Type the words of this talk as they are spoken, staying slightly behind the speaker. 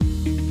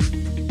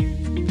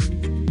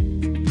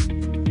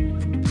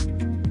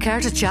Care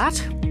to chat?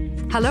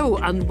 Hello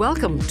and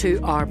welcome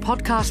to our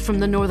podcast from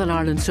the Northern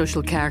Ireland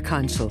Social Care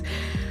Council.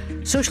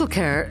 Social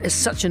care is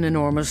such an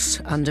enormous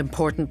and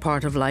important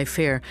part of life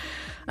here,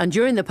 and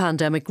during the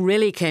pandemic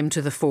really came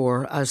to the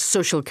fore as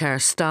social care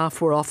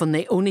staff were often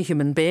the only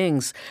human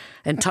beings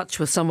in touch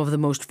with some of the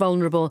most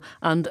vulnerable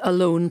and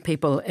alone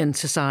people in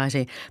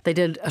society. They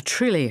did a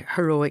truly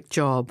heroic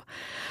job.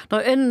 Now,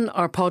 in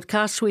our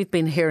podcast, we've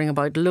been hearing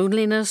about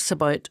loneliness,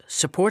 about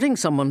supporting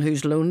someone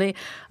who's lonely,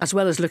 as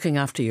well as looking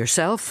after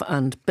yourself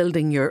and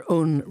building your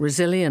own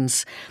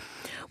resilience.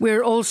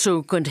 We're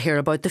also going to hear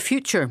about the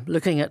future,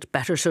 looking at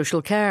better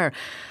social care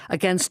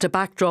against a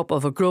backdrop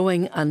of a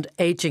growing and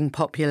ageing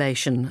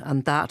population,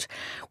 and that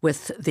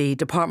with the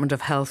Department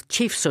of Health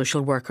Chief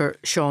Social Worker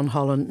Sean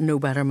Holland, no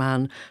better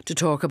man to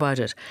talk about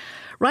it.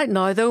 Right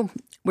now, though,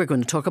 we're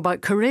going to talk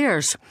about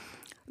careers.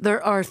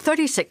 There are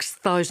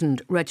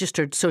 36,000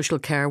 registered social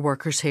care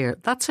workers here.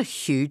 That's a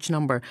huge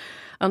number,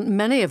 and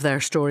many of their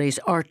stories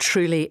are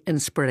truly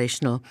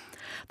inspirational.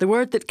 The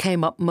word that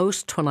came up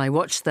most when I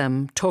watched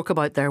them talk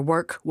about their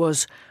work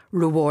was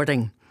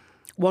rewarding.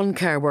 One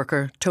care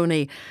worker,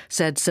 Tony,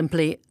 said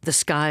simply, "The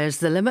sky is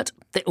the limit,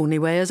 the only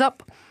way is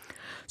up."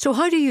 So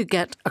how do you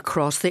get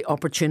across the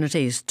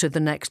opportunities to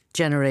the next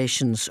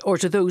generations or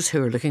to those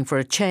who are looking for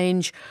a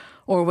change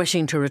or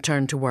wishing to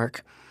return to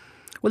work?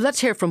 Well,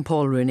 let's hear from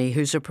Paul Rooney,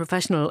 who's a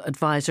professional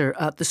advisor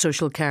at the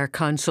Social Care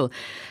Council.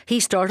 He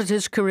started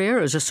his career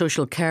as a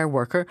social care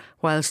worker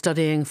while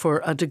studying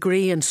for a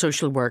degree in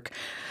social work.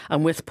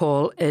 And with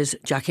Paul is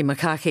Jackie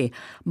McCaughey,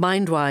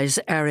 MindWise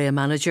area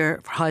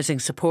manager for housing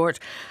support,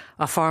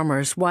 a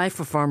farmer's wife,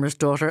 a farmer's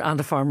daughter and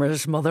a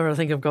farmer's mother. I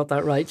think I've got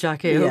that right,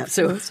 Jackie. I hope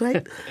so. That's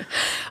right.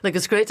 Look,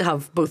 it's great to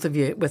have both of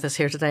you with us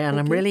here today, and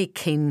I'm really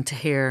keen to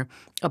hear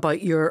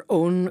about your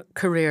own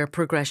career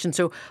progression.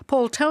 So,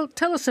 Paul, tell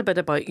us a bit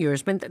about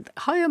yours. I mean,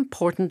 how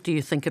important do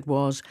you think it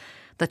was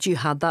that you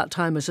had that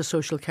time as a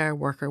social care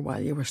worker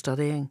while you were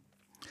studying?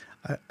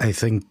 I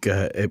think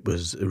it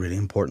was really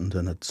important,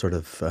 and it sort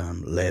of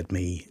led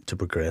me to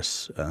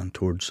progress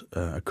towards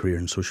a career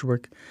in social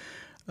work.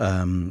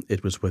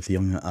 It was with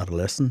young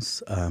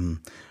adolescents.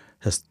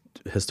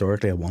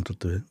 Historically, I wanted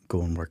to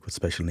go and work with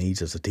special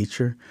needs as a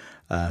teacher,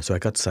 so I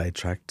got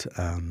sidetracked,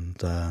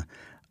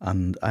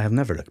 and I have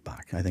never looked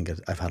back. I think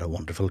I've had a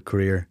wonderful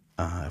career.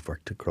 I've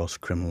worked across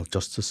criminal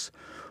justice,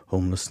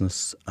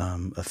 homelessness,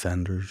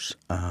 offenders.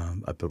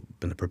 I've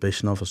been a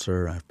probation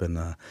officer. I've been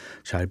a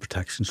child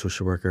protection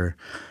social worker,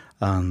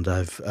 and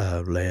I've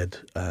led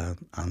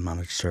and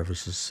managed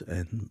services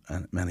in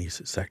many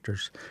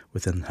sectors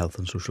within health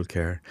and social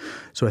care.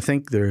 So I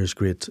think there is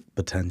great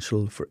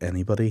potential for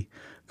anybody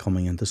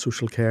coming into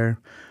social care.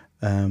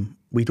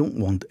 We don't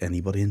want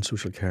anybody in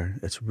social care.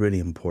 It's really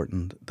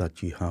important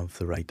that you have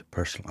the right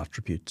personal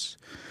attributes,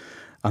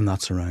 and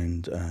that's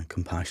around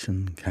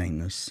compassion,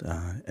 kindness,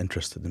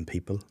 interested in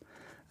people.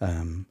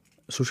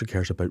 Social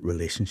care is about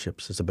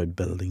relationships. It's about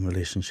building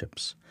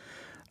relationships.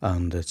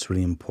 And it's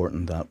really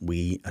important that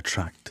we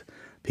attract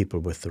people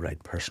with the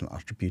right personal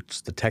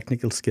attributes. The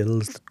technical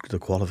skills, the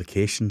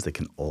qualifications, they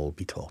can all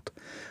be taught.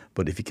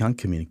 But if you can't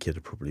communicate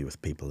appropriately with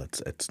people,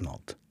 it's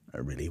not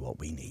really what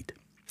we need.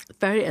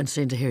 Very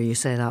interesting to hear you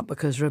say that,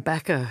 because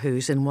Rebecca,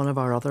 who's in one of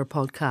our other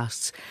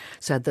podcasts,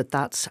 said that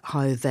that's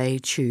how they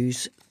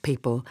choose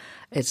people.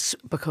 It's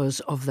because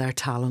of their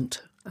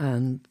talent.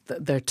 And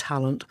their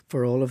talent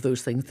for all of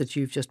those things that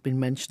you've just been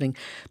mentioning.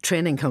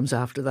 Training comes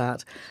after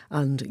that,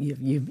 and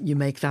you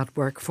make that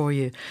work for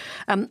you.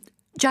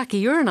 Jackie,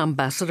 you're an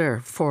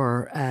ambassador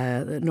for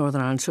the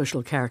Northern Ireland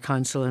Social Care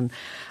Council, and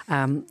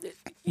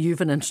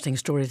you've an interesting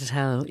story to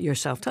tell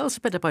yourself. Tell us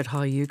a bit about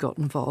how you got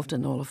involved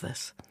in all of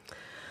this.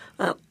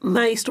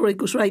 My story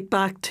goes right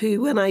back to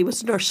when I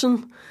was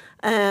nursing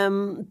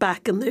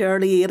back in the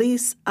early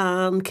 80s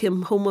and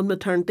came home on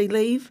maternity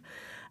leave.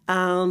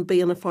 And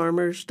being a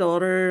farmer's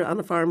daughter and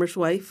a farmer's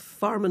wife,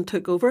 farming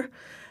took over,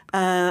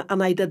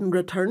 and I didn't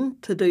return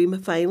to do my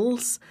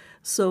finals.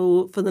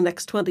 So for the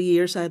next 20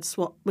 years, I had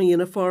swapped my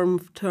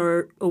uniform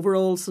to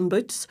overalls and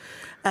boots,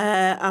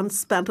 and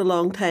spent a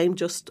long time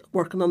just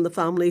working on the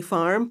family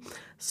farm.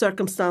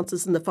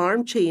 Circumstances in the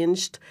farm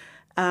changed,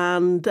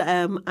 and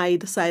I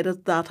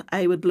decided that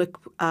I would look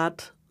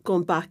at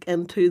going back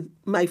into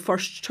my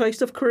first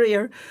choice of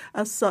career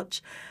as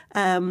such,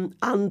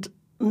 and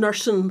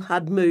nursing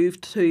had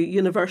moved to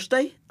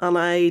university, and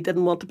I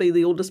didn't want to be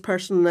the oldest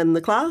person in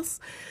the class.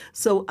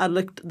 So I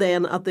looked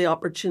then at the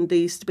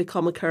opportunities to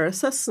become a care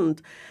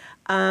assistant.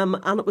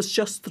 And it was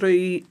just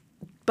through,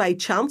 by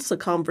chance, a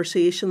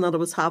conversation that I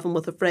was having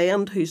with a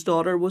friend whose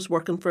daughter was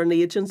working for an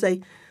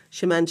agency.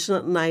 She mentioned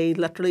it, and I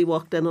literally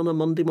walked in on a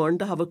Monday morning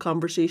to have a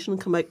conversation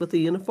and come out with a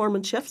uniform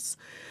and shifts.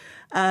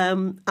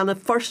 And the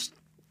first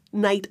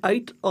night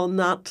out on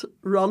that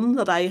run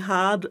that I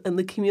had in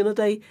the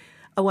community,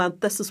 I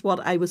went, this is what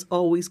I was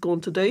always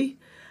going to do.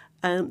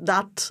 And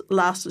that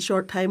lasted a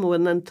short time. I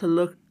went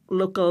into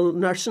local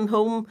nursing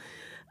home,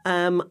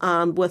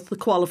 and with the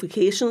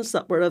qualifications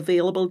that were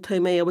available to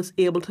me, I was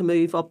able to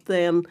move up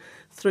then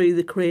through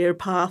the career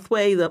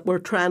pathway that we're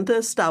trying to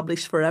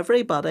establish for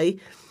everybody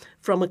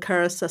from a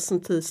care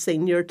assistant to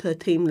senior to a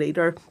team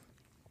leader,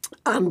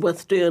 and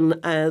with doing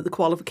the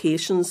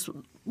qualifications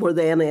were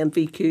then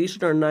NVQs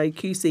and are now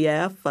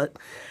QCF,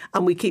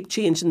 and we keep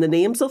changing the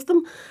names of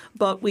them.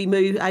 But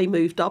I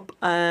moved up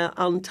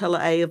until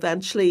I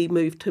eventually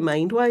moved to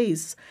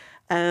MindWise,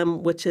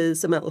 which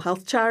is a mental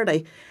health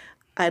charity.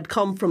 I'd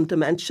come from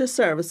dementia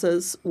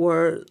services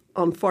where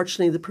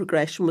unfortunately the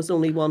progression was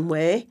only one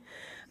way,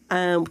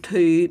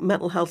 to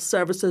mental health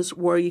services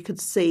where you could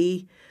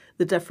see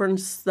the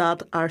difference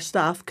that our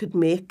staff could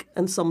make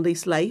in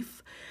somebody's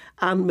life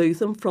and move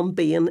them from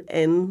being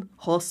in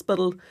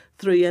hospital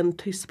through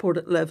into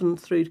supported living,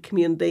 through the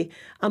community,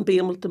 and be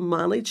able to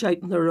manage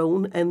out on their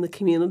own in the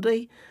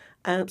community.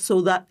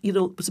 So that, it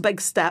was a big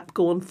step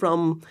going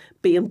from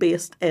being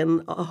based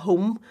in a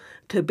home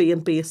to being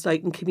based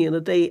out in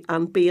community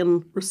and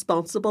being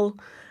responsible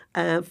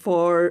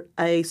for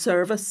a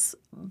service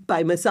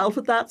by myself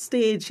at that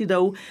stage.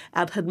 It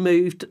had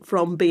moved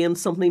from being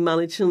somebody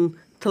managing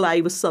till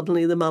I was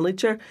suddenly the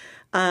manager.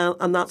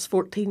 And that's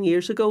 14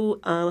 years ago.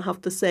 And I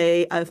have to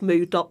say I've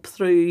moved up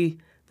through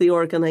the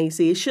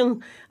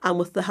organisation, and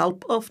with the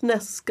help of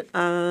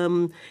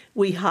NISC,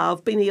 we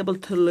have been able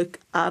to look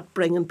at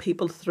bringing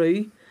people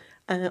through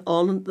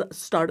on the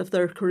start of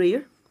their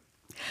career.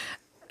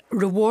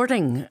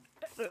 Rewarding,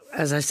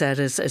 as I said,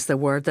 is the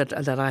word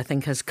that I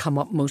think has come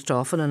up most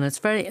often, and it's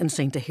very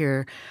interesting to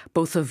hear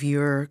both of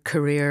your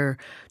career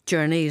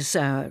journeys.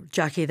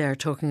 Jackie there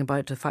talking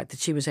about the fact that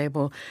she was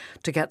able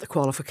to get the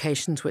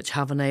qualifications which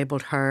have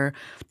enabled her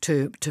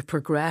to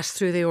progress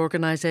through the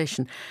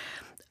organisation.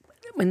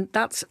 I mean,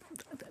 that's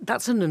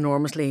an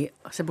enormously,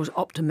 I suppose,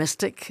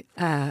 optimistic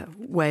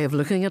way of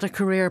looking at a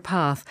career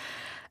path.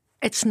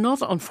 It's not,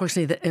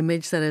 unfortunately, the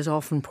image that is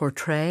often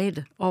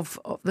portrayed of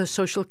the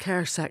social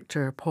care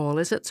sector, Paul,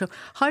 is it? So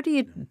how do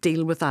you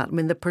deal with that? I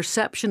mean, the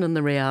perception and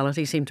the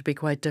reality seem to be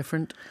quite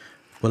different.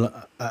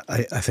 Well,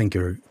 I think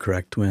you're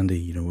correct,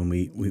 Wendy. When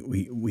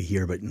we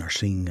hear about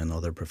nursing and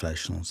other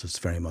professionals, it's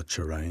very much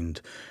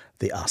around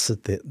the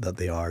asset that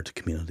they are to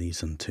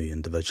communities and to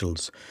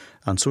individuals.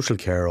 And social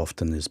care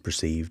often is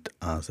perceived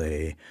as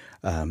a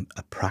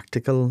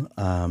practical,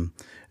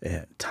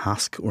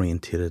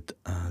 task-orientated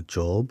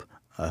job.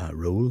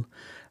 Role.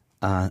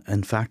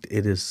 In fact,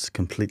 it is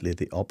completely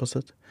the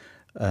opposite.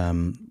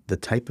 The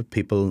type of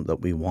people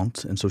that we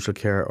want in social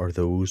care are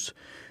those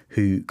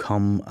who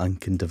come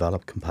and can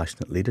develop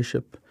compassionate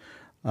leadership,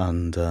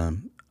 and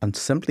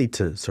simply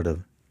to sort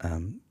of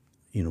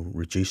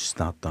reduce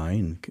that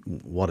down.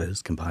 What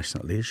is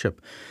compassionate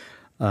leadership?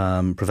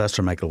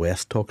 Professor Michael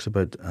West talks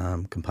about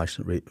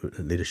compassionate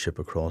leadership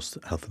across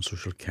health and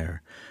social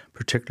care,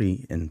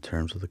 particularly in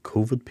terms of the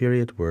COVID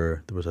period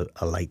where there was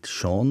a light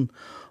shone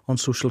on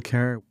social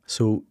care.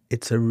 So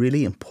it's a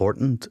really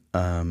important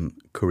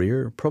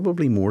career,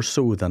 probably more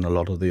so than a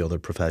lot of the other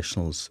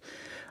professionals.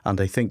 And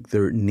I think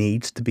there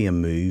needs to be a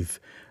move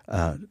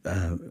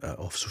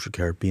of social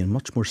care being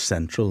much more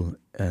central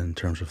in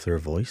terms of their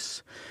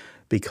voice,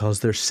 because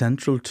they're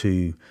central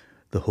to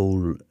the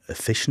whole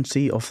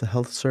efficiency of the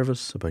health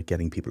service, about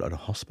getting people out of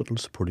hospital,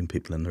 supporting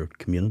people in their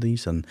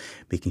communities and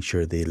making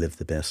sure they live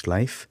the best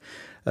life.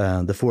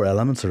 The 4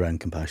 elements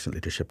around compassionate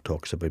leadership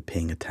talks about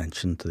paying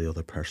attention to the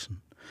other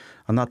person.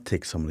 And that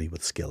takes somebody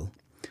with skill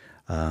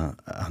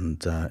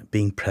and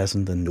being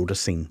present and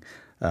noticing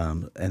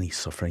any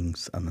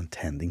sufferings and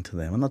attending to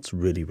them. And that's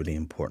really, really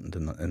important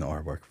in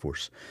our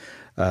workforce.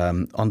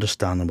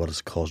 Understanding what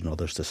is causing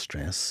others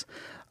distress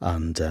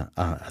and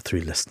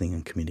through listening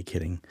and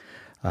communicating.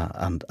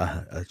 And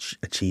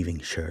achieving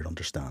shared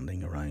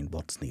understanding around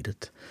what's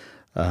needed.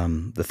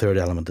 The third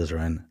element is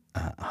around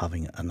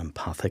having an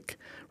empathic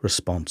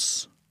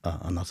response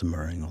and not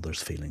mirroring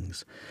others'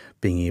 feelings.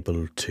 Being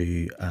able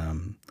to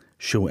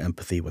show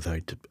empathy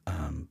without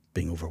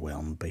being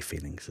overwhelmed by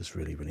feelings is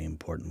really, really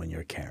important when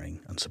you're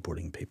caring and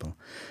supporting people.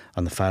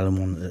 And the final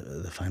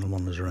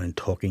one is around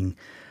talking.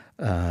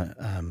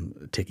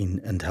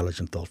 Taking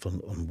intelligent,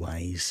 thoughtful and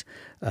wise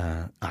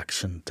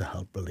action to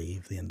help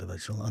relieve the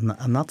individual.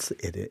 And that's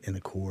it in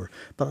the core.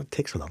 But it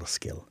takes a lot of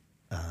skill.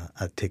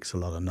 It takes a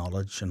lot of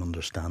knowledge and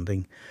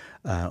understanding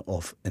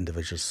of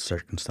individuals'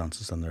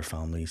 circumstances and their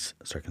families'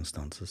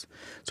 circumstances.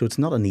 So it's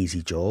not an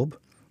easy job.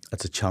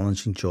 It's a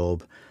challenging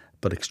job,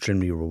 but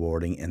extremely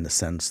rewarding in the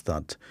sense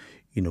that,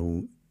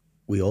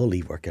 we all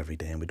leave work every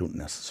day and we don't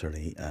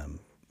necessarily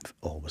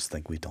always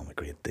think we've done a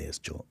great day's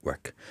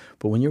work.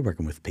 But when you're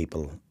working with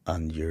people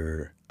and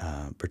you're,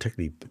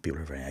 particularly people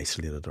who are very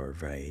isolated or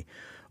very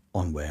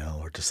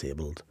unwell or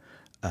disabled,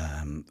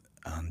 and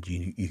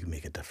you can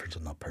make a difference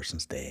in that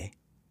person's day,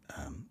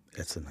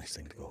 it's a nice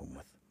thing to go home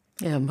with.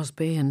 Yeah, it must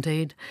be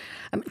indeed.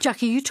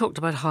 Jackie, you talked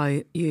about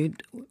how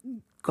you'd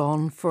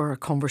gone for a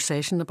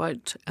conversation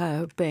about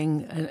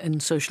being in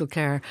social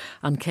care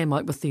and came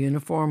out with the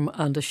uniform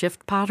and a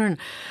shift pattern.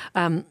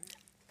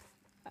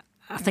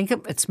 I think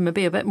it's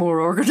maybe a bit more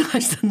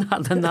organised than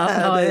that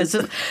now, is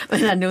it? I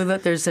mean, I know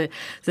that there's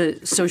the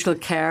Social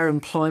Care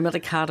Employment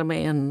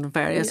Academy and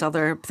various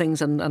other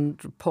things, and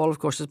Paul, of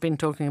course, has been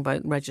talking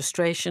about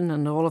registration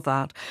and all of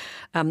that.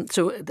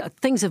 So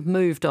things have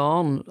moved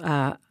on,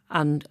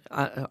 and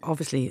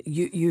obviously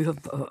you have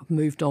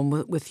moved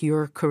on with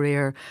your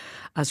career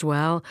as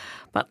well.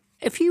 But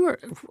if you were,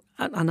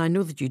 and I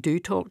know that you do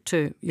talk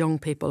to young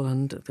people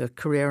and the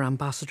career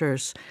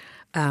ambassadors,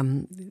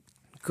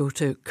 go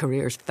to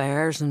careers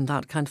fairs and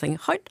that kind of thing.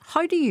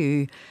 How do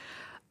you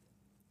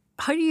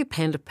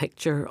paint a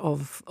picture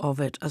of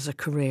it as a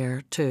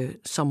career to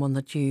someone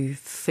that you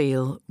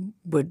feel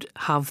would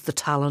have the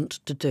talent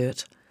to do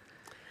it?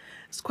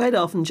 It's quite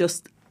often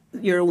just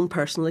your own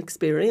personal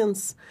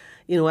experience.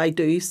 You know, I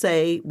do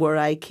say where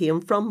I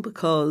came from,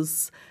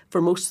 because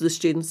for most of the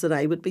students that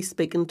I would be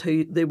speaking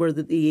to, they were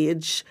at the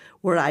age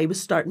where I was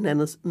starting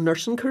in a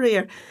nursing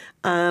career.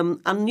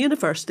 And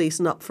university is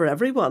not for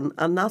everyone.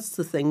 And that's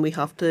the thing we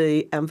have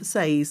to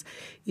emphasise.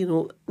 You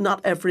know,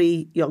 not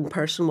every young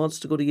person wants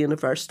to go to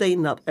university.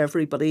 Not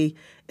everybody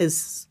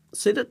is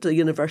suited to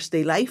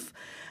university life.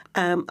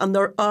 And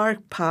there are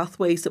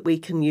pathways that we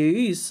can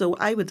use. So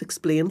I would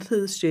explain to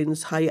the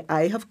students how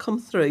I have come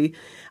through.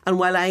 And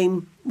while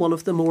I'm one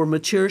of the more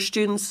mature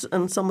students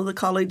in some of the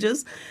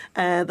colleges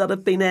that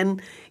have been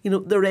in, you know,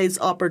 there is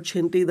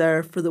opportunity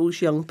there for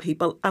those young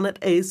people. And it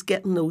is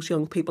getting those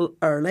young people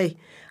early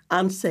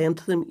and saying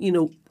to them, you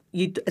know,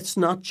 it's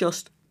not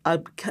just,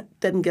 I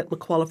didn't get my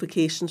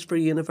qualifications for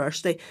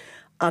university.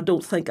 I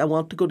don't think I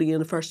want to go to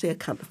university. I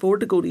can't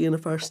afford to go to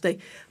university.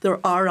 There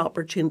are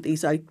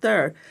opportunities out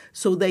there,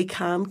 so they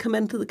can come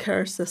into the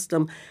care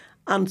system.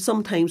 And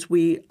sometimes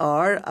we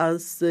are,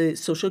 as the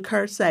social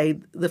care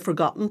side, the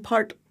forgotten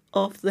part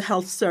of the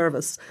health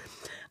service.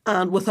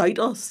 And without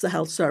us, the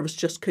health service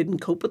just couldn't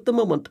cope at the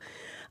moment.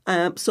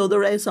 So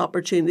there is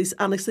opportunities,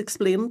 and it's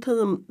explained to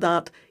them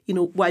that, you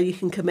know, while you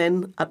can come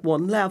in at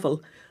one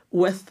level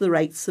with the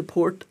right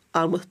support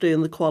and with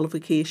doing the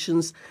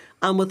qualifications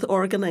and with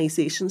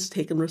organisations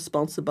taking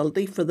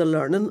responsibility for the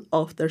learning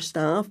of their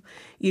staff,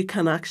 you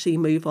can actually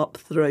move up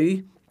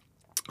through.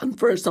 And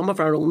for some of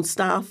our own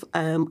staff,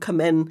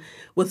 come in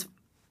with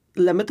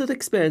limited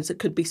experience. It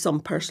could be some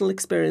personal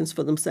experience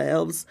for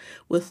themselves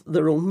with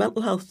their own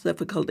mental health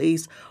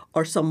difficulties,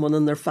 or someone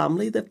in their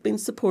family they've been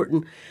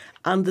supporting,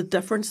 and the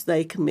difference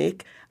they can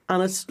make.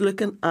 And it's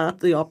looking at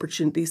the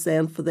opportunities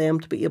then for them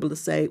to be able to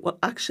say, well,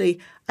 actually,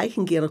 I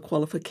can get a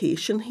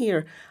qualification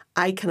here.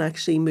 I can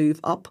actually move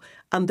up.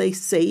 And they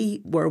see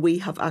where we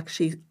have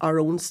actually, our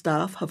own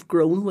staff have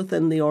grown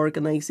within the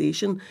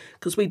organisation,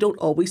 because we don't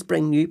always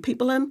bring new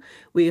people in.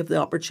 We have the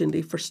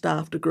opportunity for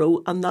staff to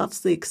grow, and that's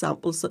the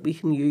examples that we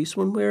can use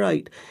when we're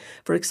out.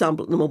 For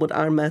example, at the moment,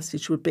 our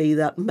message would be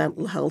that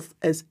mental health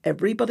is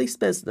everybody's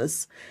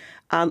business.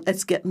 And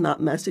it's getting that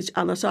message.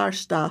 And as our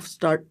staff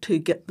start to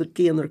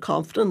gain their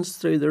confidence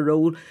through their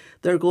role,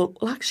 they're going,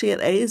 well, actually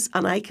it is,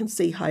 and I can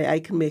see how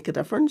I can make a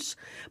difference.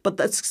 But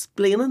that's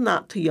explaining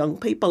that to young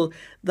people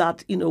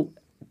that, you know,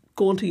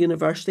 going to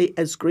university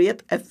is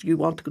great if you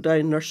want to go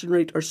down nursing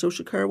route or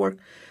social care work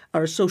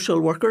or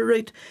social worker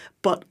route.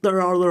 But there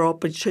are other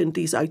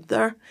opportunities out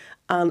there.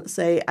 And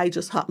say, I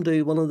just happen to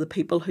be one of the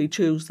people who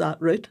chose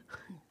that route.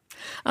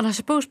 And I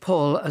suppose,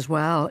 Paul, as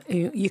well,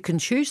 you can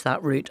choose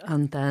that route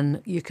and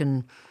then you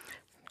can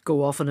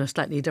go off in a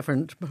slightly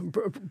different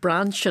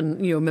branch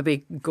and, you know,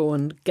 maybe go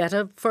and get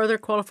a further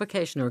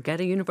qualification or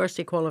get a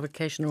university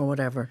qualification or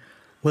whatever.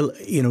 Well,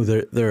 you know,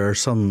 there are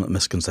some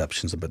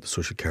misconceptions about the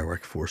social care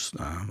workforce.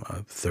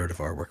 A third of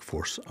our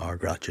workforce are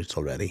graduates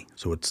already,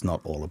 so it's not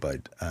all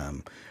about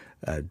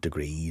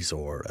degrees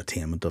or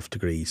attainment of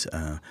degrees.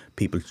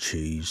 People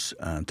choose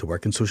to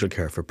work in social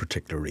care for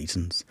particular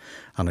reasons,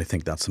 and I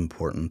think that's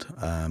important.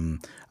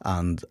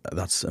 And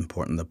that's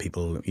important that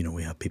people, you know,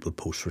 we have people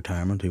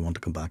post-retirement who want to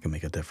come back and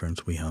make a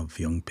difference. We have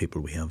young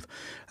people, we have,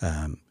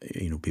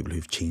 you know, people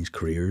who've changed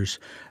careers.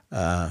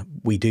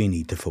 We do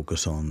need to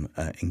focus on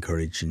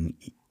encouraging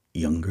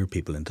younger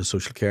people into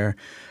social care.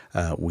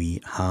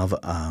 We have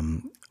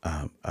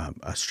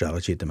a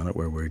strategy at the minute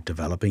where we're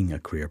developing a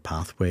career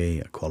pathway,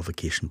 a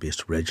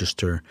qualification-based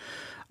register,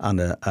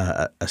 and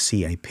a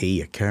CIP,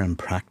 a Care and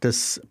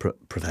Practice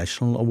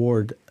Professional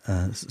Award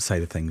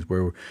side of things,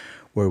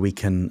 where we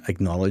can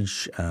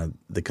acknowledge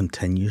the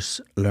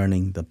continuous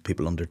learning that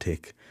people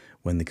undertake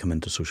when they come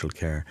into social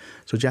care.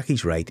 So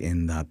Jackie's right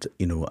in that,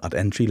 you know, at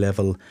entry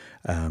level,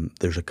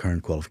 there's a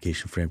current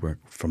qualification framework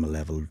from a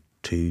level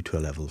 2 to a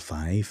level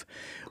 5.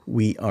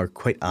 We are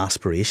quite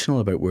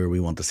aspirational about where we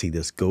want to see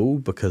this go,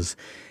 because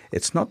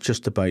it's not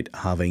just about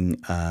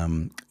having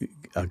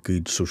a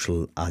good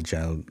social,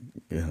 agile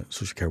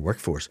social care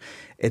workforce.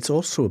 It's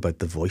also about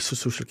the voice of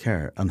social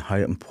care and how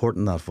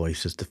important that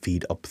voice is to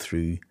feed up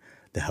through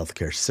the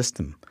healthcare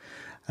system.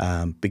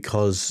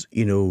 Because,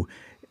 you know,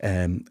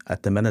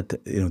 at the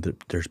minute, you know,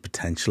 there's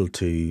potential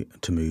to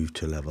move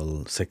to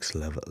level 6,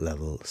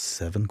 level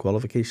 7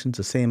 qualifications,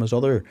 the same as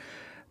other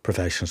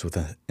professionals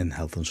in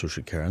health and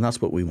social care, and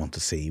that's what we want to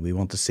see. We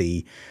want to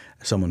see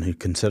someone who,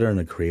 considering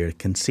a career,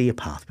 can see a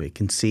pathway,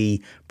 can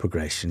see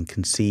progression,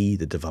 can see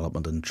the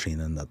development and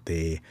training that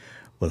they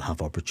will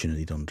have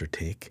opportunity to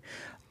undertake.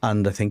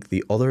 And I think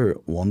the other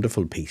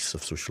wonderful piece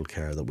of social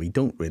care that we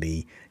don't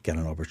really get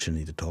an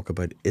opportunity to talk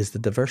about is the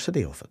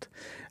diversity of it.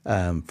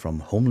 From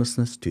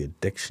homelessness to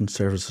addiction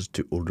services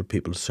to older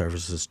people's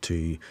services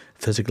to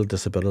physical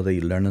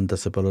disability, learning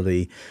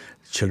disability,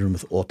 children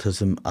with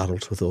autism,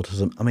 adults with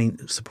autism. I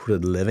mean,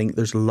 supported living.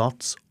 There's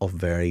lots of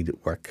varied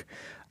work.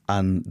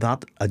 And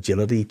that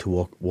agility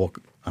to walk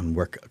and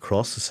work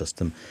across the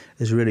system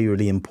is really,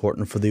 really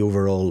important for the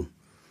overall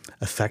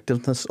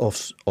effectiveness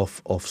of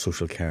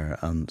social care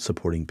and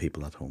supporting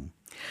people at home.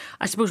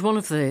 I suppose one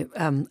of the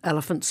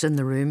elephants in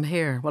the room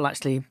here, well,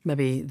 actually,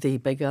 maybe the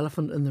big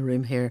elephant in the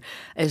room here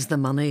is the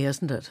money,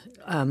 isn't it?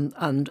 And,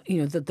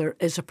 that there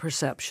is a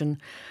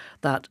perception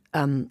that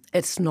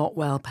it's not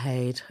well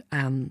paid,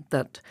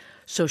 that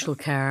social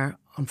care,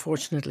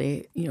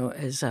 unfortunately,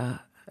 is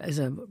a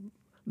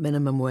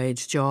minimum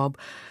wage job.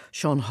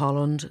 Sean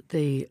Holland,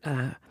 the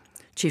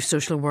chief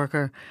social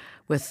worker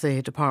with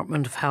the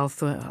Department of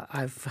Health,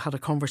 I've had a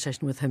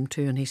conversation with him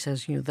too, and he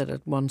says, that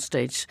at one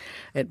stage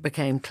it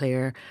became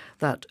clear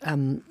that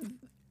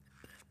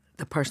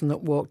the person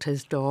that walked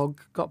his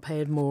dog got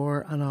paid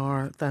more an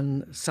hour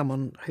than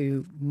someone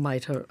who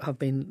might have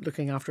been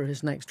looking after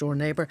his next door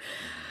neighbour.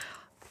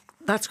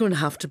 That's going to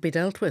have to be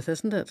dealt with,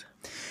 isn't it?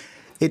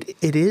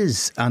 It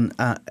is,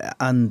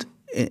 and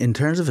in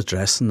terms of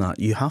addressing that,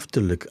 you have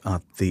to look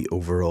at the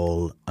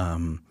overall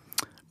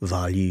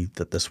value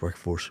that this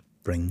workforce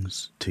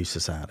brings to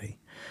society.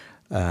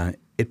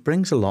 It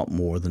brings a lot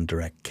more than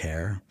direct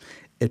care.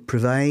 It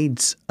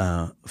provides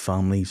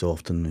families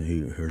often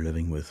who are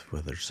living with,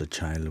 whether it's a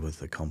child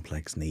with a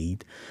complex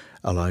need,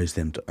 allows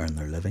them to earn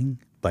their living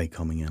by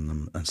coming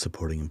in and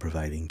supporting and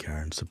providing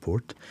care and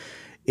support.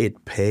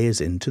 It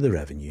pays into the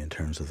revenue in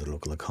terms of the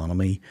local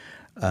economy.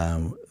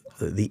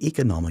 The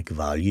economic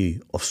value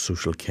of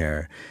social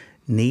care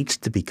needs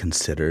to be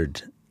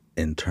considered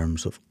in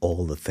terms of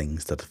all the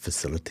things that it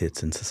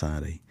facilitates in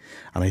society.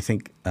 And I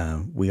think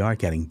we are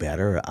getting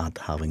better at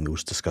having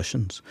those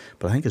discussions.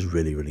 But I think it's a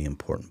really, really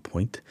important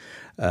point.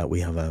 We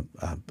have a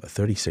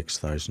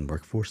 36,000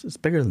 workforce. It's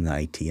bigger than the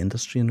IT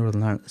industry in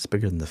Northern Ireland. It's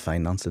bigger than the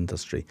finance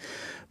industry.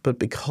 But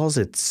because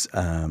it's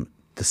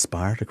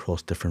disparate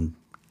across different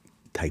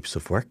types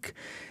of work,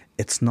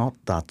 it's not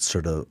that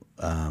sort of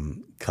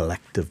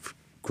collective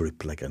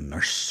group like a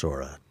nurse or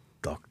a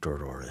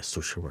doctor or a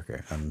social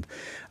worker, and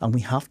we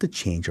have to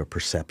change our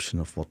perception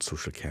of what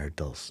social care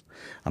does,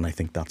 and I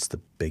think that's the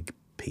big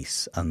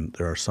piece. And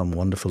there are some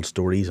wonderful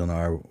stories on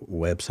our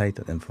website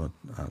at info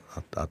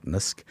at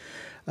NISC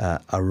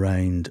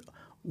around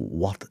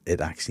what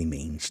it actually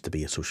means to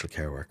be a social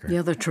care worker.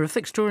 Yeah, they're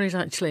terrific stories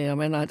actually. I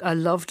mean, I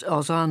loved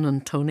Ozan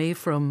and Tony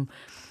from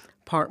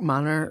Park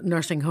Manor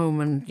Nursing Home,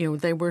 and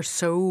they were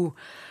so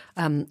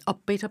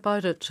upbeat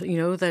about it.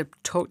 They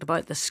talked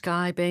about the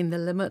sky being the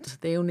limit,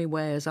 the only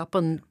way is up,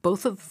 and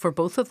for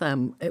both of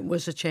them it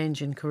was a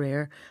change in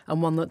career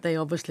and one that they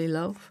obviously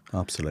love.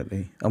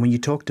 Absolutely. And when you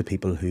talk to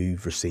people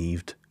who've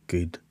received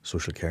good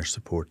social care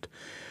support,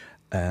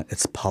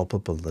 it's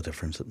palpable the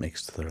difference it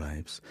makes to their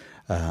lives,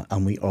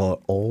 and we are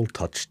all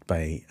touched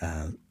by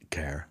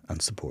care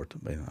and support.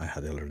 I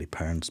had elderly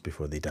parents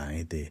before they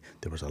died.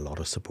 There was a lot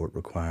of support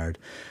required.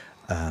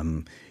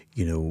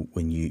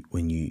 When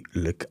you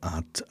look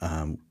at,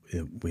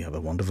 we have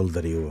a wonderful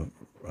video,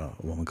 a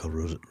woman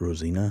called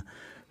Rosina,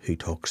 who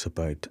talks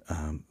about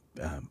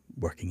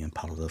working in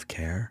palliative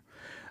care.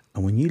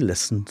 And when you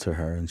listen to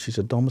her, and she's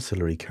a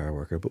domiciliary care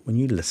worker, but when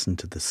you listen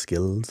to the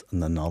skills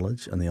and the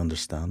knowledge and the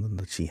understanding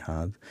that she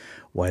had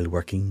while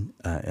working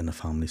in a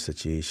family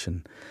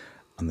situation,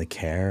 and the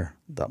care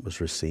that was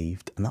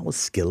received, and that was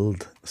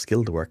skilled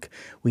work.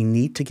 We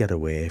need to get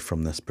away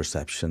from this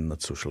perception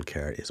that social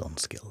care is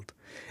unskilled.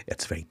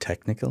 It's very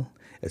technical.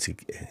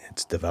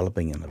 It's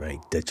developing in a very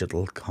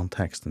digital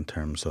context in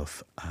terms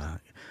of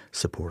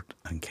support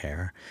and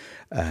care.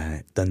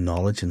 The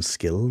knowledge and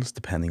skills,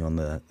 depending on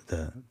the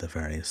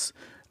various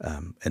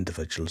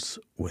individuals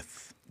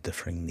with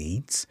differing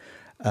needs.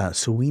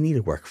 So we need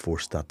a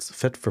workforce that's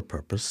fit for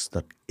purpose,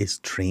 that is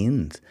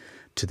trained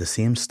to the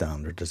same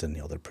standard as any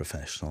other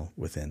professional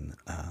within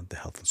the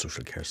health and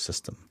social care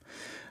system.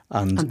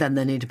 And then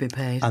they need to be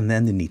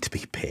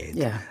paid.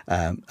 Yeah.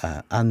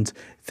 And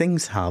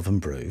things have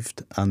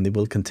improved, and they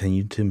will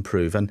continue to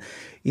improve. And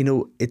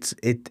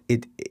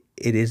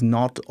it is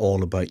not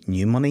all about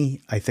new money.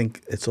 I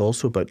think it's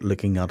also about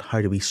looking at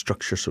how do we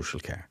structure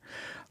social care.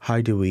 How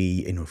do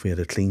we, if we had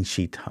a clean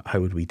sheet, how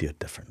would we do it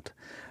different?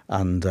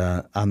 And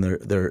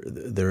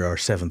there are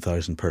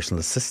 7,000 personal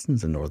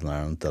assistants in Northern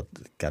Ireland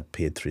that get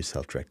paid through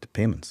self-directed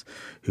payments,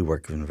 who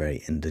work in a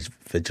very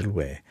individual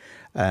way.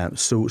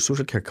 So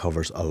social care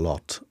covers a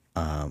lot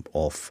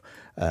of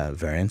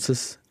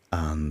variances,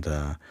 and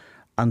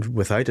And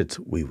without it,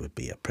 we would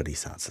be a pretty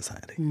sad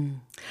society.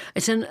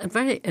 It's a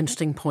very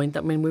interesting point.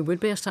 I mean, we would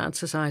be a sad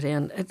society,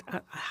 and I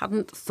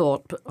hadn't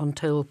thought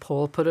until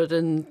Paul put it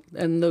in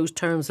those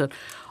terms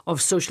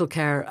of social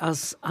care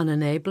as an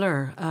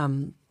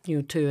enabler,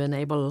 to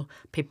enable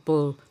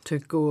people to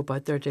go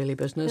about their daily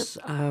business,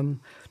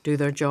 do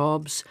their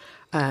jobs,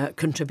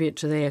 contribute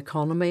to the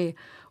economy,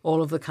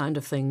 all of the kind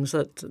of things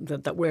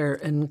that we're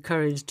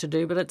encouraged to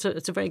do. But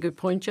it's a very good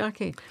point,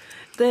 Jackie.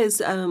 There's,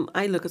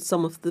 I look at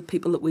some of the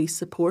people that we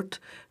support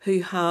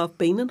who have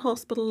been in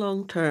hospital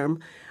long term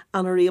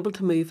and are able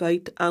to move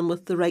out, and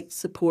with the right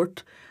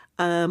support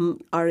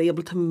are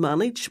able to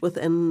manage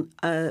within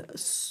a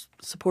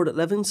supported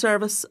living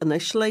service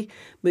initially,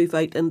 move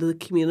out into the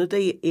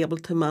community, able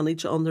to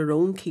manage on their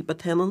own, keep a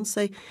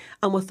tenancy.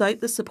 And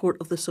without the support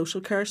of the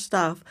social care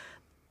staff,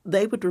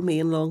 they would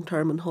remain long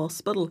term in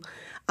hospital.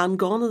 And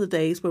gone are the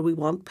days where we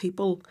want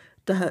people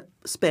to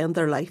spend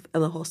their life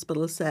in a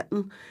hospital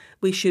setting.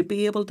 We should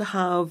be able to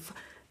have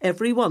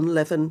everyone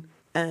living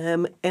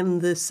in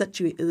the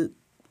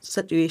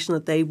situation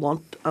that they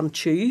want and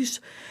choose,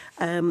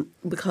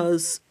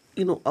 because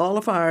all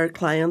of our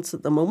clients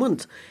at the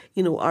moment,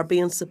 are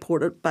being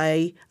supported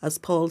by, as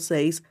Paul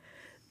says,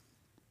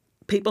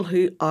 people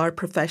who are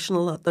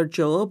professional at their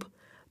job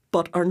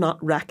but are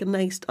not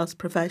recognised as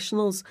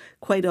professionals.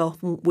 Quite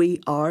often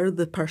we are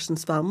the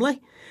person's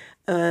family.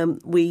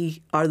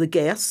 We are the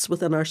guests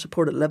within our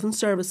supported living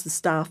service. The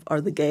staff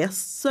are the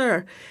guests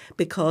there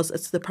because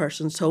it's the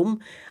person's home.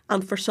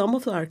 And for some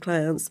of our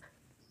clients,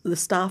 the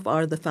staff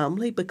are the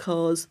family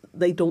because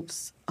they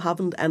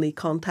haven't any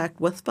contact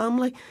with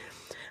family.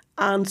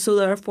 And so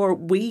therefore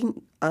we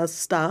as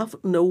staff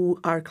know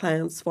our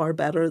clients far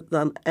better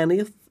than any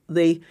of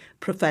the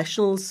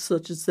professionals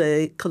such as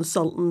the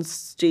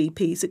consultants,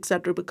 GPs,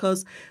 etc.,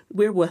 because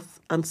we're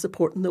with and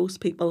supporting those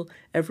people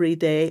every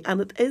day.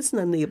 And it is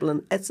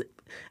it's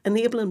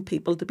enabling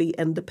people to be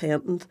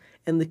independent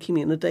in the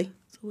community.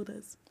 So it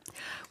is.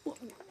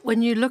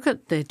 When you look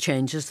at the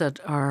changes that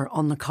are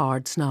on the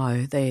cards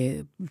now,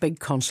 the big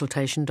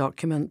consultation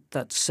document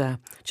that's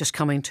just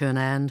coming to an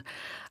end,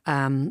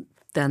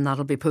 then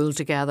that'll be pulled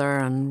together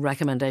and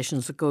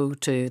recommendations that go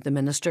to the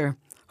Minister.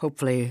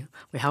 Hopefully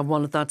we have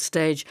one at that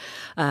stage,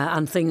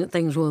 and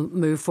things will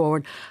move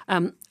forward.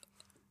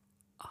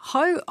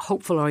 How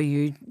hopeful are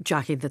you,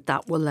 Jackie,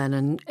 that will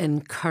then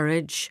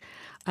encourage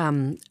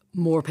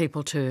more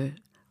people to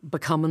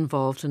become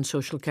involved in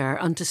social care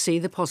and to see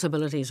the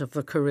possibilities of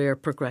the career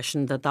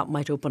progression that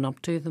might open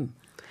up to them?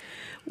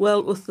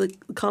 Well, with the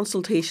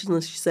consultation,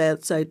 as you said,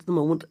 it's out at the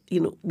moment,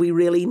 we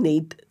really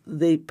need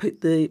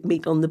put the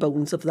meat on the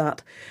bones of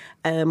that,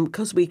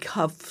 because we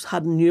have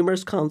had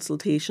numerous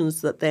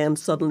consultations that then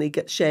suddenly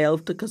get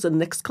shelved because the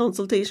next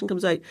consultation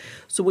comes out.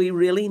 So we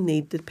really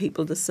need the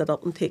people to sit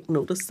up and take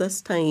notice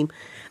this time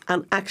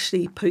and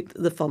actually put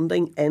the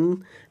funding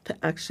in to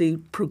actually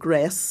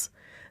progress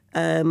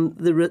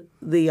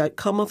the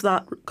outcome of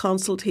that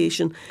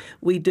consultation.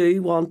 We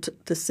do want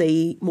to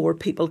see more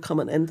people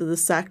coming into the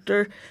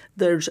sector.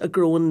 There's a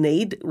growing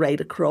need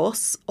right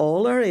across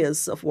all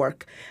areas of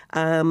work,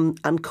 and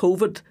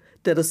COVID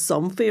did us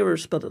some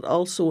favours, but it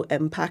also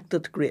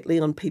impacted greatly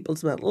on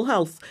people's mental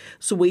health.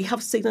 So we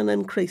have seen an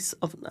increase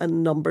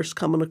in numbers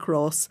coming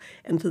across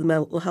into the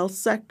mental health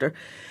sector.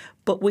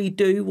 But we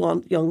do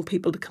want young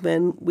people to come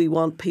in. We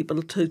want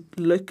people to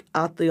look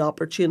at the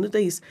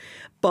opportunities.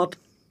 But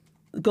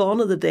gone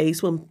are the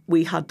days when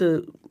we had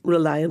to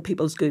rely on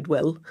people's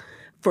goodwill.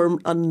 For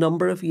a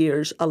number of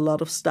years, a lot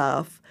of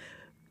staff,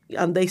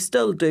 and they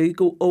still do,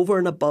 go over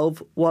and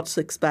above what's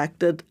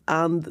expected,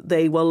 and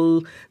they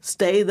will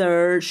stay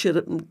there should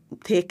it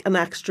take an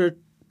extra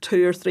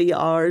 2 or 3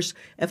 hours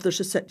if there's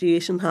a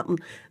situation happen.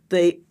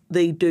 They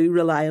do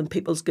rely on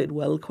people's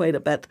goodwill quite a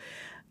bit.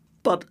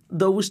 But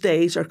those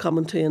days are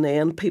coming to an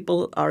end.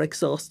 People are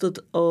exhausted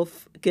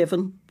of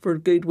giving for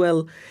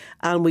goodwill,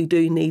 and we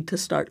do need to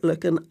start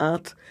looking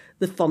at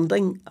the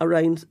funding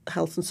around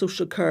health and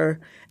social care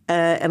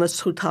in its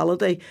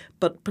totality,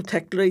 but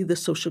particularly the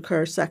social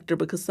care sector,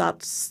 because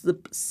that's the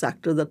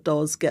sector that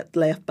does get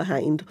left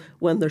behind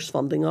when there's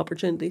funding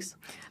opportunities.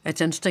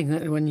 It's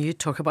interesting when you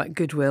talk about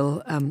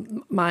goodwill.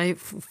 My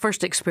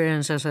first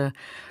experience as a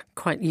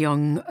quite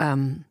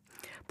young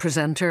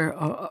presenter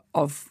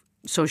of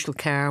social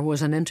care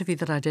was an interview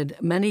that I did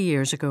many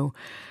years ago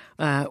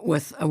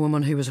with a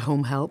woman who was a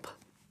home help,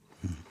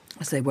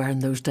 as they were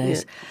in those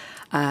days.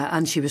 Yeah.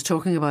 And she was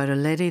talking about a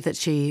lady that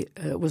she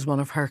was one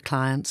of her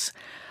clients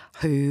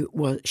who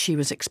she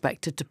was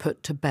expected to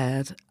put to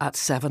bed at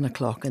 7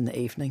 o'clock in the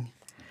evening.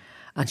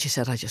 And she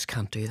said, I just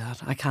can't do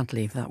that. I can't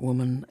leave that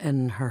woman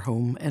in her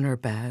home, in her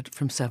bed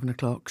from 7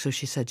 o'clock. So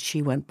she said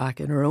she went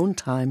back in her own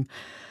time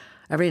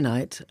every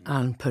night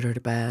and put her to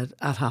bed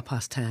at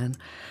 10:30.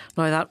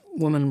 Now that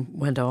woman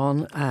went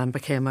on and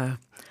became a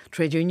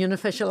trade union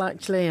official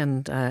actually,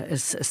 and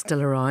is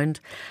still around,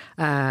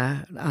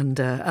 and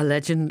a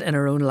legend in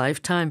her own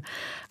lifetime.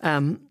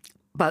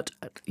 But,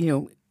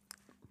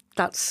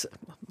 that's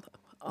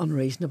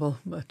unreasonable,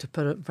 to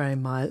put it very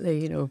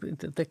mildly.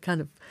 The kind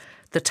of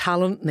the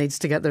talent needs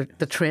to get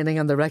the training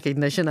and the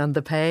recognition and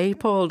the pay,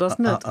 Paul,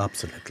 doesn't it?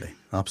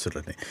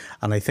 Absolutely.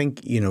 And I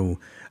think,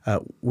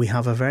 we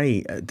have a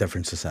very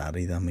different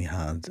society than we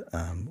had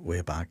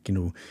way back.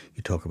 You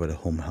talk about a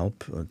home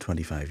help,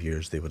 25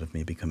 years they would have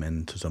maybe come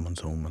into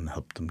someone's home and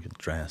helped them get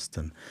dressed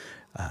and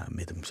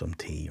made them some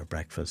tea or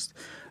breakfast.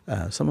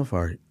 Some of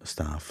our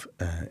staff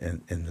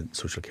in the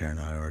social care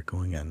now are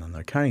going in and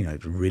they're carrying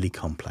out really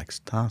complex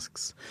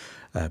tasks,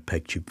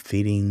 peg tube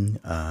feeding,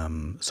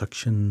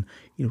 suction,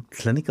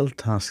 clinical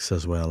tasks,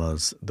 as well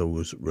as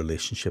those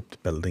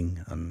relationship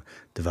building and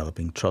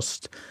developing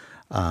trust.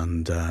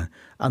 And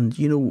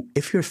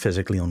if you're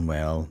physically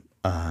unwell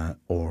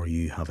or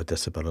you have a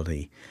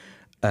disability,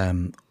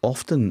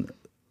 often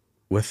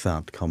with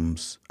that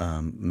comes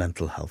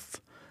mental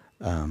health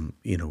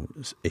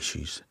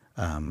issues.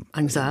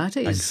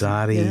 Anxiety,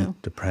 yeah.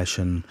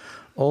 Depression,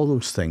 all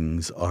those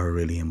things are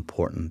really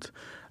important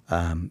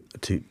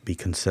to be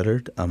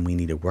considered, and we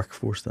need a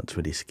workforce that's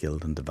really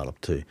skilled and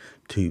developed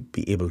to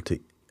be able to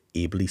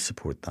ably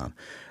support that.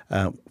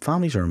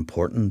 Families are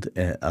important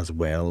as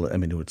well. I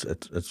mean,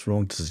 it's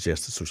wrong to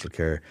suggest the social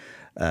care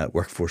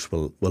workforce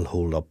will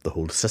hold up the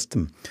whole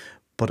system,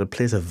 but it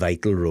plays a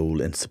vital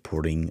role in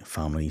supporting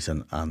families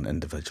and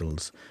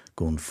individuals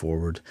going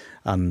forward.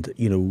 And,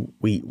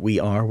 we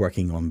are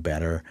working on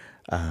better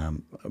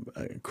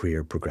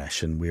career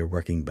progression. We are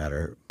working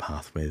better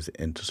pathways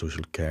into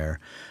social care.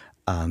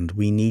 And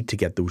we need to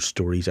get those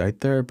stories out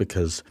there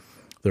because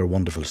they're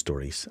wonderful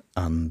stories.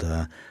 And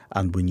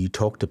when you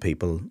talk to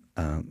people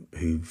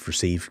who've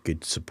received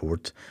good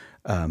support,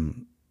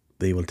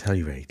 they will tell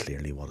you very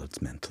clearly what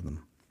it's meant to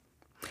them.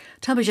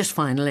 Tell me just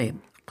finally,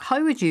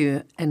 how would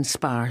you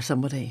inspire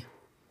somebody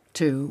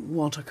to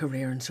want a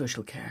career in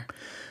social care?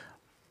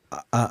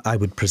 I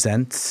would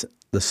present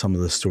some of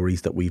the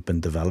stories that we've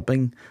been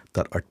developing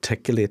that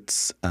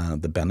articulates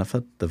the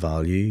benefit, the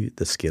value,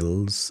 the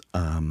skills.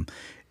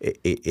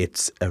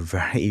 It's a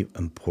very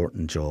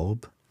important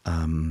job.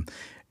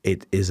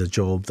 It is a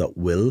job that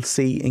will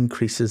see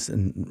increases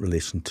in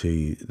relation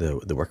to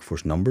the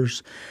workforce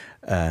numbers.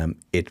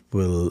 It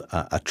will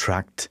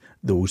attract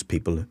those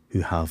people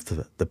who have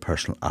the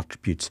personal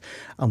attributes.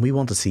 And we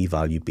want to see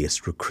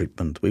value-based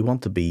recruitment. We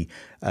want to be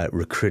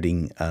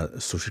recruiting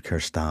social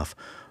care staff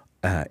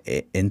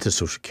into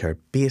social care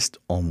based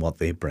on what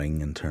they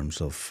bring in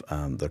terms of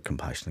their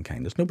compassion and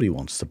kindness. Nobody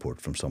wants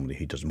support from somebody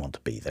who doesn't want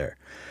to be there,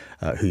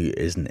 who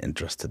isn't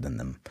interested in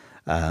them.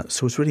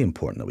 So it's really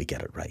important that we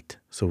get it right.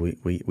 So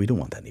we don't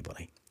want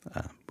anybody.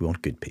 We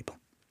want good people.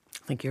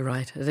 I think you're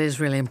right. It is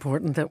really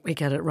important that we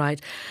get it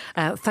right.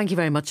 Thank you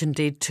very much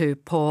indeed to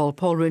Paul.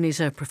 Paul Rooney's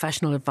a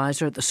professional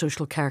advisor at the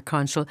Social Care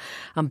Council.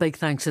 And big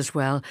thanks as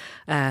well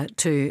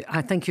to,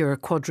 I think you're a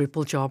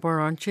quadruple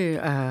jobber, aren't you?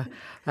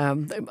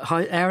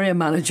 Area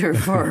manager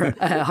for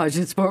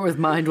housing support with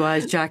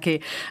MindWise,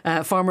 Jackie,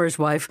 farmer's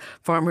wife,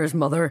 farmer's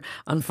mother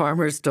and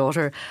farmer's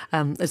daughter.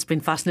 It's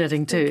been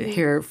fascinating to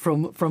hear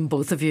from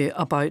both of you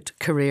about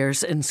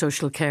careers in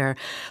social care.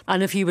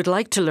 And if you would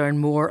like to learn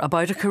more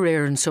about a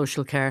career in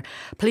social care,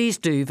 please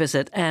do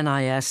visit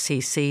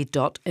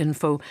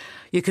niscc.info.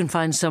 You can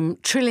find some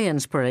truly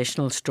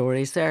inspirational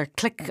stories there.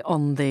 Click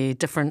on the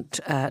different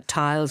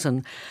tiles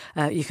and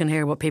you can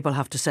hear what people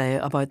have to say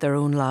about their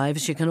own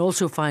lives. You can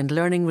also find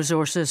learning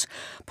resources,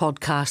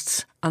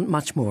 podcasts and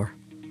much more.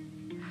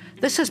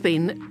 This has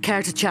been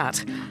Care to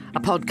Chat,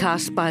 a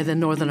podcast by the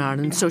Northern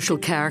Ireland Social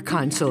Care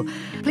Council.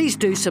 Please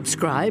do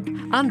subscribe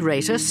and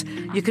rate us.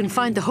 You can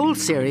find the whole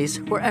series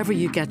wherever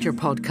you get your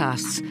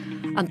podcasts.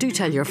 And do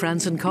tell your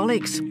friends and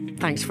colleagues.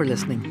 Thanks for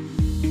listening.